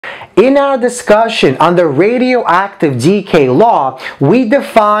in our discussion on the radioactive decay law, we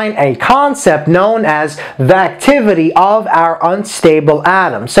define a concept known as the activity of our unstable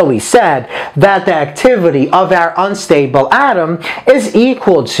atom. So we said that the activity of our unstable atom is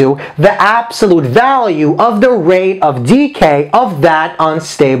equal to the absolute value of the rate of decay of that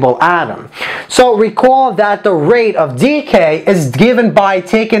unstable atom. So recall that the rate of decay is given by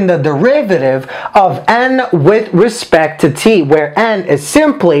taking the derivative of n with respect to t, where n is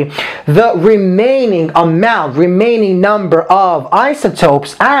simply the remaining number of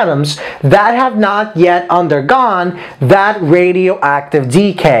isotopes, atoms, that have not yet undergone that radioactive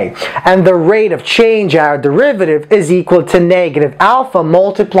decay. And the rate of change, our derivative, is equal to negative alpha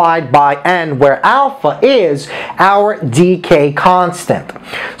multiplied by n, where alpha is our decay constant.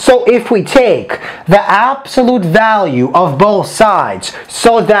 So if we take the absolute value of both sides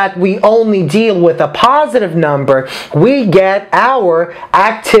so that we only deal with a positive number, we get our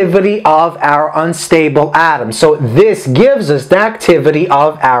activity of our unstable atom. So this gives us the activity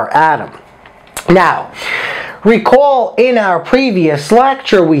of our atom. Now, recall in our previous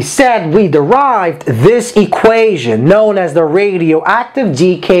lecture we said we derived this equation known as the radioactive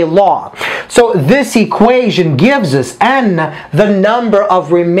decay law. So this equation gives us n, the number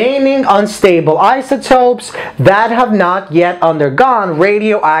of remaining unstable isotopes that have not yet undergone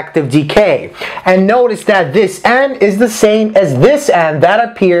radioactive decay. And notice that this n is the same as this n that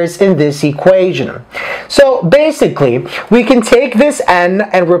appears in this equation. So basically, we can take this n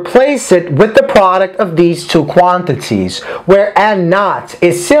and replace it with the product of these two quantities, where n naught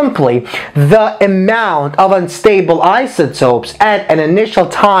is simply the amount of unstable isotopes at an initial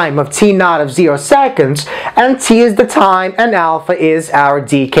time of t naught of 0 seconds, and t is the time, and alpha is our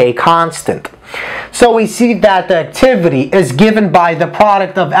decay constant. So we see that the activity is given by the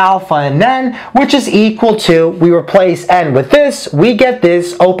product of alpha and n, which is equal to, we replace n with this, we get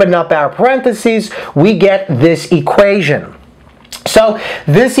this, open up our parentheses, we get this equation. So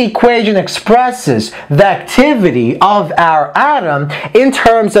this equation expresses the activity of our atom in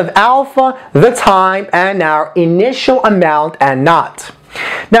terms of alpha, the time, and our initial amount n naught.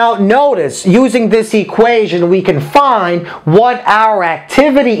 Now notice, using this equation we can find what our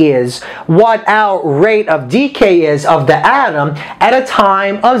activity is, what our rate of decay is of the atom at a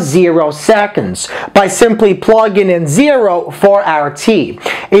time of 0 seconds by simply plugging in 0 for our t.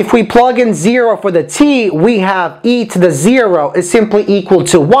 If we plug in 0 for the t, we have e to the 0 is simply equal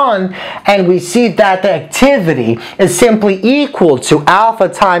to 1, and we see that the activity is simply equal to alpha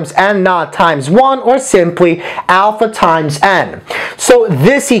times n naught times 1, or simply alpha times n. So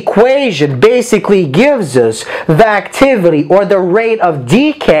this equation basically gives us the activity or the rate of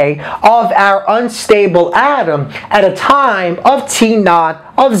decay of our unstable atom at a time of t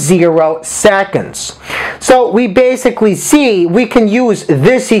naught of 0 seconds. So we basically see we can use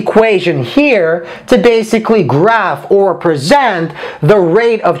this equation here to basically graph or present the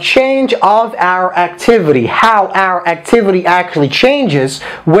rate of change of our activity, how our activity actually changes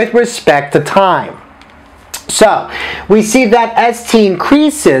with respect to time. So, we see that as t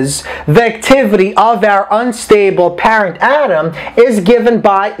increases, the activity of our unstable parent atom is given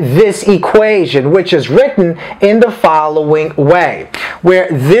by this equation, which is written in the following way, where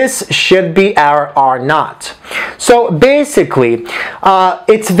this should be our R naught. So basically,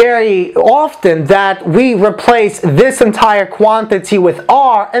 it's very often that we replace this entire quantity with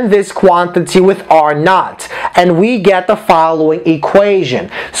R and this quantity with R naught, and we get the following equation.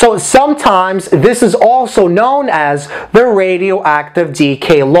 So sometimes this is also known as the radioactive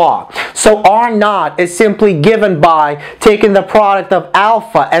decay law. So R naught is simply given by taking the product of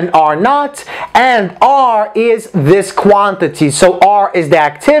alpha and R naught, and R is this quantity. So R is the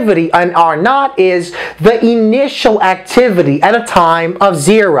activity and R naught is the initial activity at a time of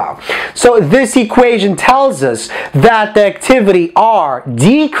 0. So this equation tells us that the activity R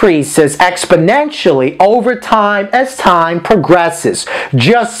decreases exponentially over time as time progresses,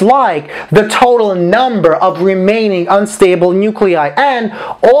 just like the total number of remaining unstable nuclei n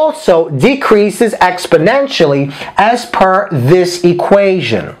also decreases exponentially as per this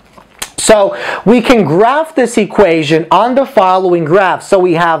equation. So we can graph this equation on the following graph. So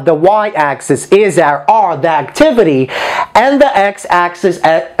we have the y-axis is our R, the activity, and the x-axis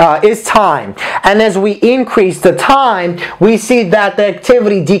is time. And as we increase the time, we see that the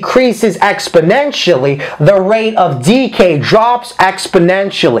activity decreases exponentially. The rate of decay drops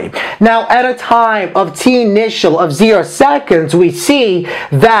exponentially. Now at a time of t initial of 0 seconds, we see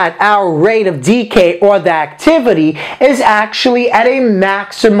that our rate of decay or the activity is actually at a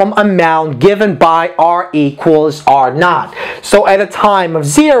maximum amount down given by R equals R naught. So at a time of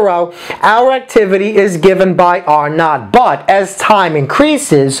 0, our activity is given by R naught. But as time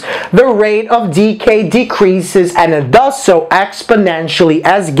increases, the rate of decay decreases, and it does so exponentially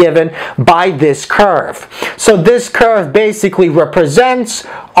as given by this curve. So this curve basically represents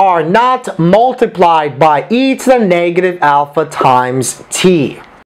R naught multiplied by e to the negative alpha times t.